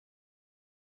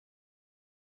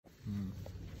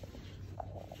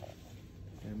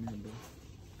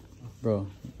Bro,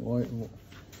 what?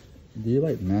 Do you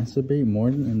like masturbate more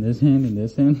in this hand and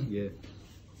this hand? Yeah.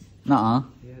 Nuh-uh.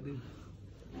 Yeah, I do.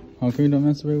 How come you don't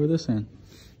masturbate with this hand?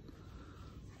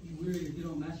 You weird if you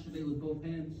don't masturbate with both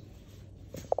hands.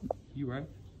 You right?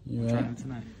 You Trying right? it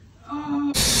tonight.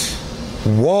 Oh!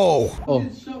 Whoa! Oh.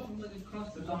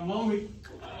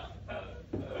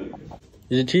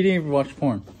 Is it cheating if you watch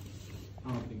porn?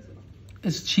 I don't think so.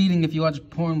 It's cheating if you watch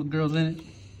porn with girls in it.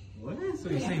 What? So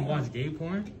you're saying watch gay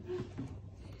porn?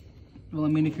 Well, I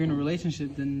mean, if you're in a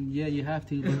relationship, then yeah, you have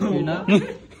to. But if you're not, I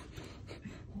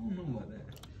don't know about that.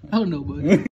 I don't know, bud.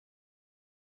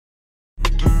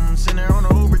 Sitting there on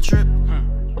an Uber trip.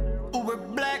 Uber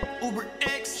Black, Uber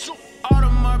X.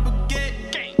 Audemars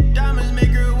baguette. Diamonds make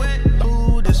her wet.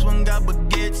 Ooh, this one got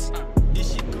baguettes.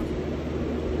 This shit.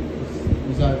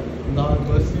 Is that not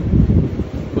busting?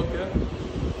 Okay.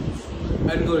 I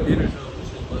didn't go to dinner, so it's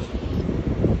just busting.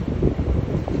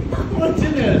 What's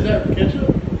in there? Is that ketchup?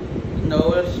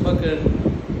 No, it's fucking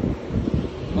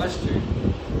mustard.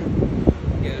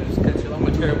 Yeah, just ketchup. I'm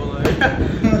a terrible liar.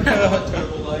 I'm a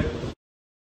terrible liar.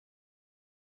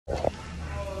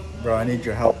 Bro, I need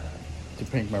your help to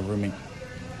prank my roommate.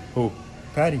 Who?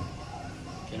 Patty.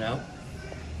 You know?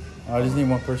 I just need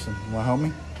one person. You wanna help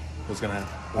me? What's gonna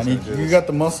happen? I need you. You got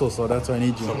the muscle, so that's why I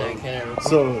need you.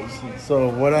 So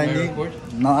what I need?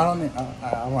 No, I don't need.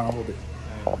 I want to hold it.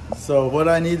 So what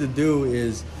I need to do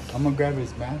is I'm gonna grab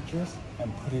his mattress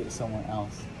and put it somewhere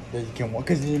else that he can walk,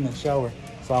 cause he's in the shower.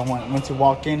 So I want once you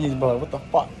walk in, he's like, "What the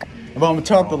fuck?" But I'm gonna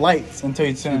turn off the lights until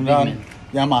he turns it on.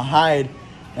 Yeah, I'm gonna hide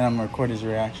and I'm gonna record his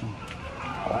reaction.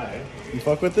 Alright. You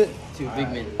fuck with it? Two big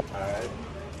men. Alright.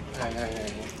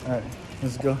 All right,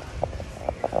 let's go.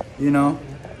 You know.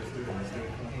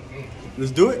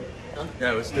 Let's do it.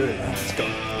 Yeah, let's do it. Let's go.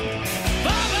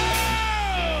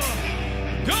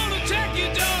 Gonna take you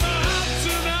down the house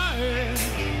tonight.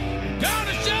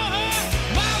 Gonna show her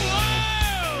my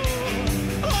world.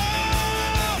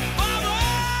 Oh,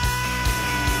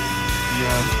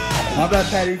 Yeah. My bad,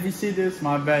 Patty. If you see this,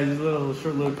 my bad. Just a little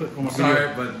short little clip from my video. Sorry,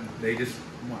 but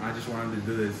I just wanted to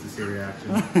do this to see a reaction.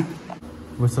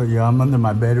 What's up, y'all? I'm under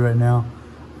my bed right now.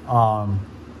 I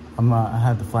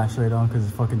have the flashlight on because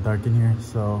it's fucking dark in here.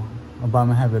 So I'm about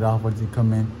to have it off once he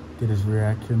come in, get his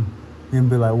reaction. He'll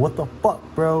be like, "What the fuck,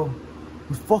 bro?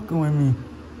 Who's fucking with me?"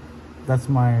 That's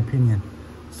my opinion.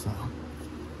 So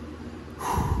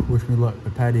wish me luck.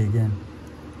 But Patty again.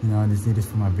 You know, I just need this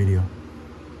for my video.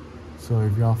 So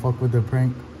if y'all fuck with the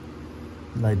prank,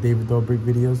 like David Dobrik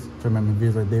videos, try to make my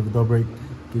videos like David Dobrik,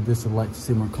 give this a like to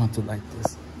see more content like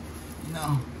this. You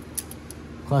know,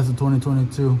 class of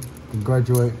 2022,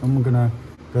 graduate. I'm gonna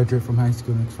graduate from high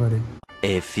school next Friday.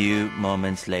 A few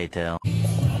moments later.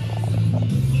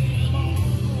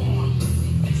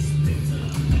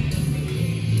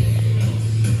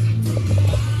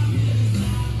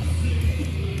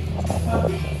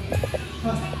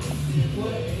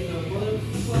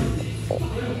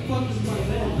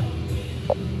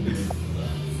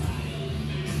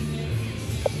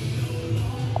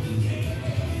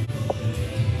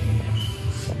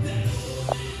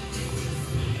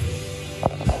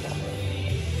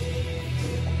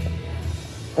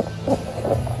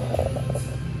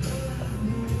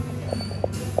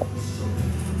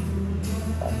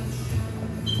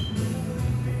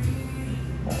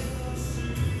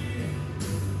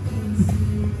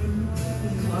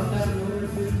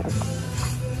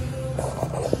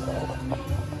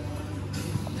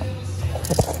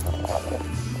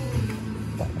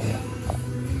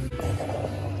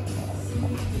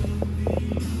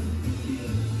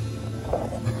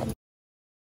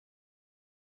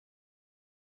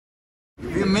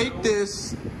 If you make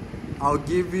this, I'll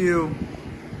give you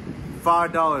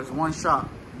 $5, one shot.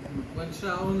 One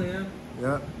shot only, huh?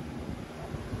 Yep.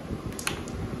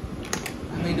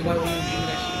 I made the white woman do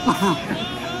that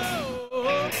shit.